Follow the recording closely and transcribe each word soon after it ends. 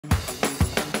Hey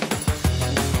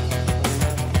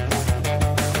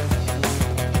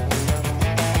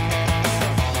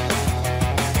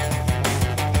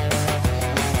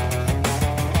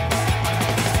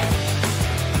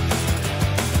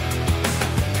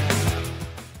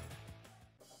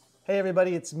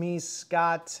everybody, it's me,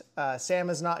 Scott. Sam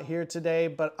is not here today,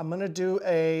 but I'm gonna do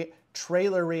a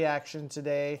trailer reaction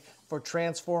today for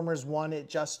Transformers 1. It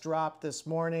just dropped this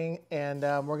morning, and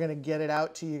we're gonna get it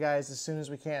out to you guys as soon as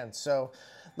we can. So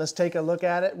let's take a look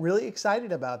at it. Really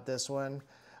excited about this one,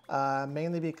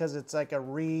 mainly because it's like a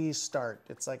restart.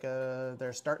 It's like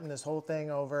they're starting this whole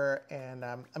thing over, and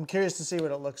I'm curious to see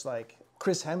what it looks like.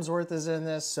 Chris Hemsworth is in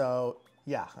this, so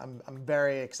yeah, I'm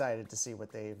very excited to see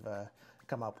what they've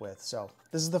come up with. So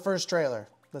this is the first trailer.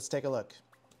 Let's take a look.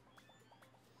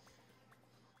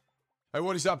 Hey,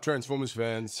 what is up, Transformers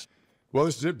fans? Well,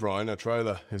 this is it, Brian. Our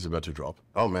trailer is about to drop.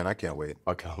 Oh man, I can't wait.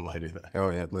 I can't wait either. Oh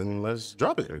yeah, then let's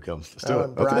drop it. Here it comes. Let's do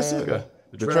it. Brian, let's do it. Okay.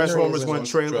 The Transformers 1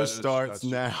 trailer starts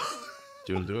now.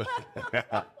 Do you want to do it?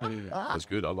 That's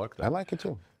good. I like that. I like it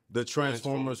too. The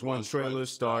Transformers 1 trailer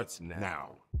starts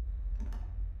now.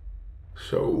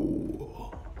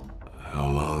 So, how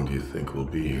long do you think we'll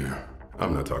be here?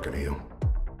 I'm not talking to you.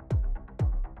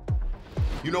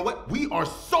 You know what? We are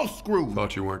so screwed.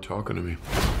 Thought you weren't talking to me.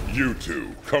 You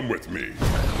two, come with me.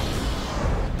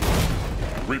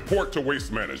 Report to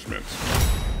Waste Management.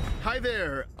 Hi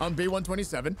there, I'm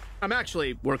B127. I'm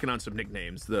actually working on some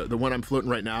nicknames. The one I'm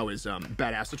floating right now is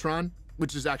Badassatron,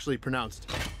 which is actually pronounced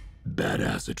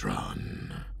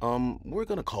Badassatron. We're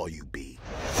gonna call you B.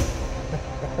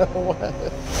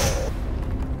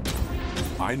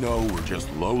 I know we're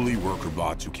just lowly worker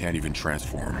bots who can't even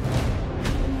transform.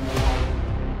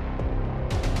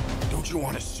 Don't you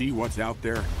want to see what's out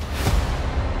there?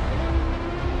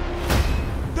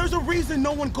 There's a reason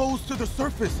no one goes to the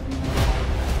surface.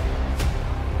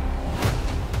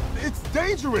 It's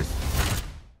dangerous.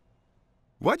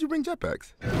 Why'd you bring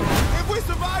jetpacks? If we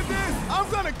survive this, I'm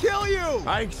gonna kill you.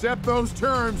 I accept those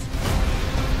terms.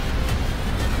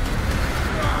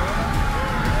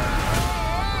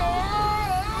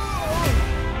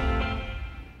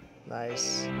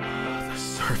 Nice. The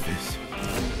surface.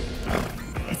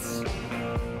 It's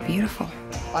beautiful.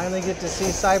 Finally get to see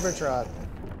Cybertron.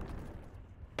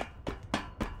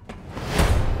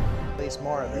 At least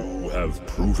more of it. You have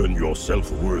proven yourself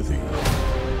worthy.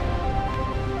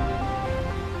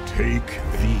 Take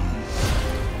these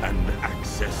and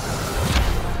access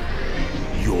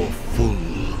your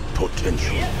full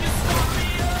potential.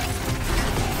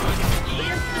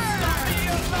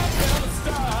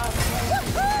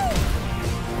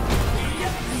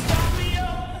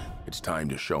 It's time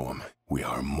to show them we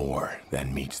are more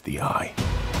than meets the eye.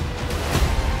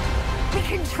 We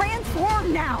can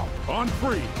transform now. On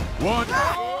 3, 1.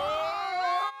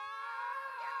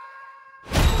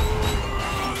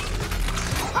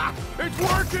 It's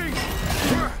working!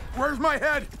 Where's my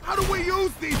head? How do we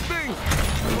use these things?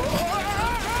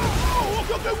 Oh,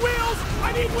 look at wheels!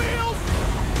 I need wheels!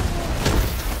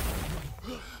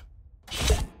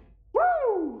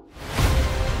 Woo!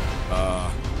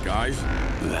 Guys,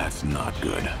 that's not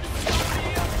good.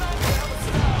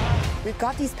 We've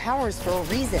got these powers for a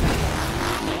reason.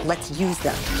 Let's use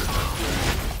them.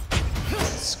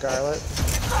 Scarlet.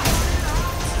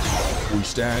 We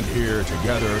stand here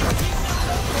together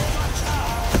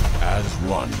as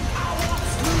one.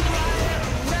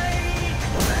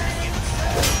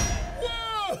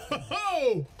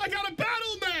 Whoa! I got a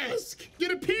battle mask!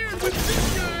 It appeared with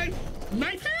this guy.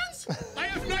 Knife hands? I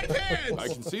have knife hands! I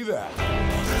can see that.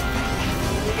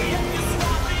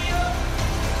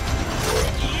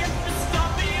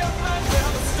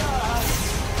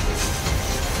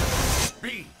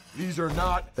 B, these are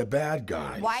not the bad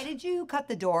guys. Why did you cut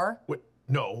the door? Wait,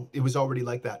 no, it was already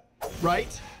like that.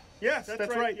 Right? Yes,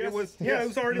 that's right. Yes. It was. Yeah, it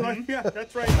was already like. Yeah,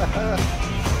 that's right.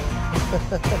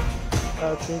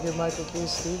 Keegan-Michael,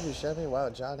 Steve Buscemi. Wow,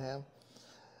 John Hamm.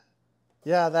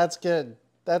 Yeah, that's good.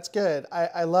 That's good.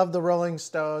 I love the Rolling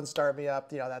Stones, Start Me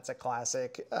Up. You know, that's a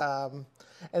classic. And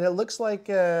it looks like,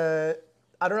 I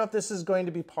don't know if this is going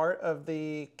to be part of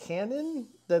the canon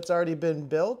that's already been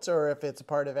built, or if it's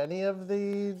part of any of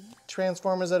the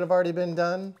Transformers that have already been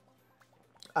done.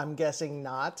 I'm guessing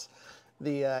not.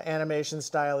 The animation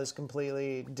style is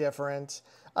completely different.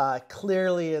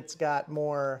 Clearly, it's got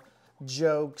more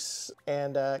jokes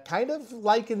and kind of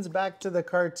likens back to the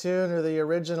cartoon or the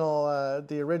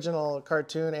original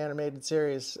cartoon animated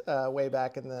series way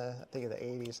back in the, I think, in the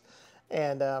 80s.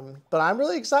 And but I'm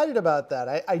really excited about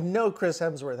that. I know Chris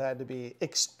Hemsworth had to be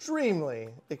extremely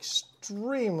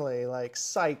like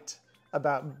psyched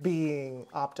about being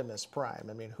Optimus Prime.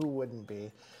 I mean, who wouldn't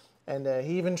be? And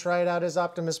he even tried out his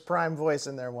Optimus Prime voice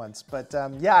in there once. But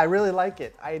yeah, I really like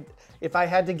it. If I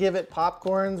had to give it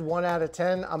popcorns 1 out of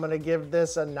 10, I'm gonna give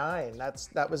this a 9.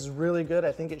 That was really good.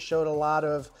 I think it showed a lot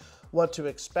of what to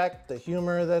expect, the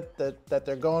humor that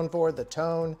they're going for, the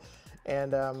tone.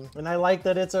 And I like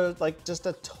that it's just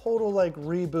a total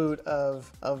reboot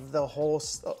of the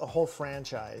whole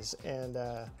franchise. And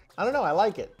I don't know, I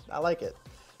like it.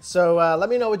 So let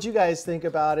me know what you guys think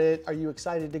about it. Are you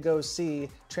excited to go see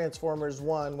Transformers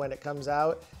 1 when it comes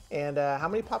out? And how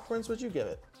many popcorns would you give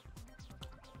it?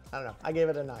 I don't know, I gave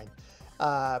it a 9.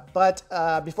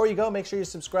 But before you go, make sure you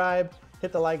subscribe,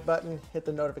 hit the like button, hit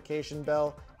the notification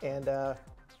bell, and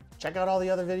check out all the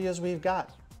other videos we've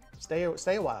got. Stay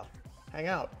a while, hang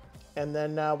out, and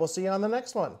then we'll see you on the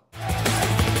next one.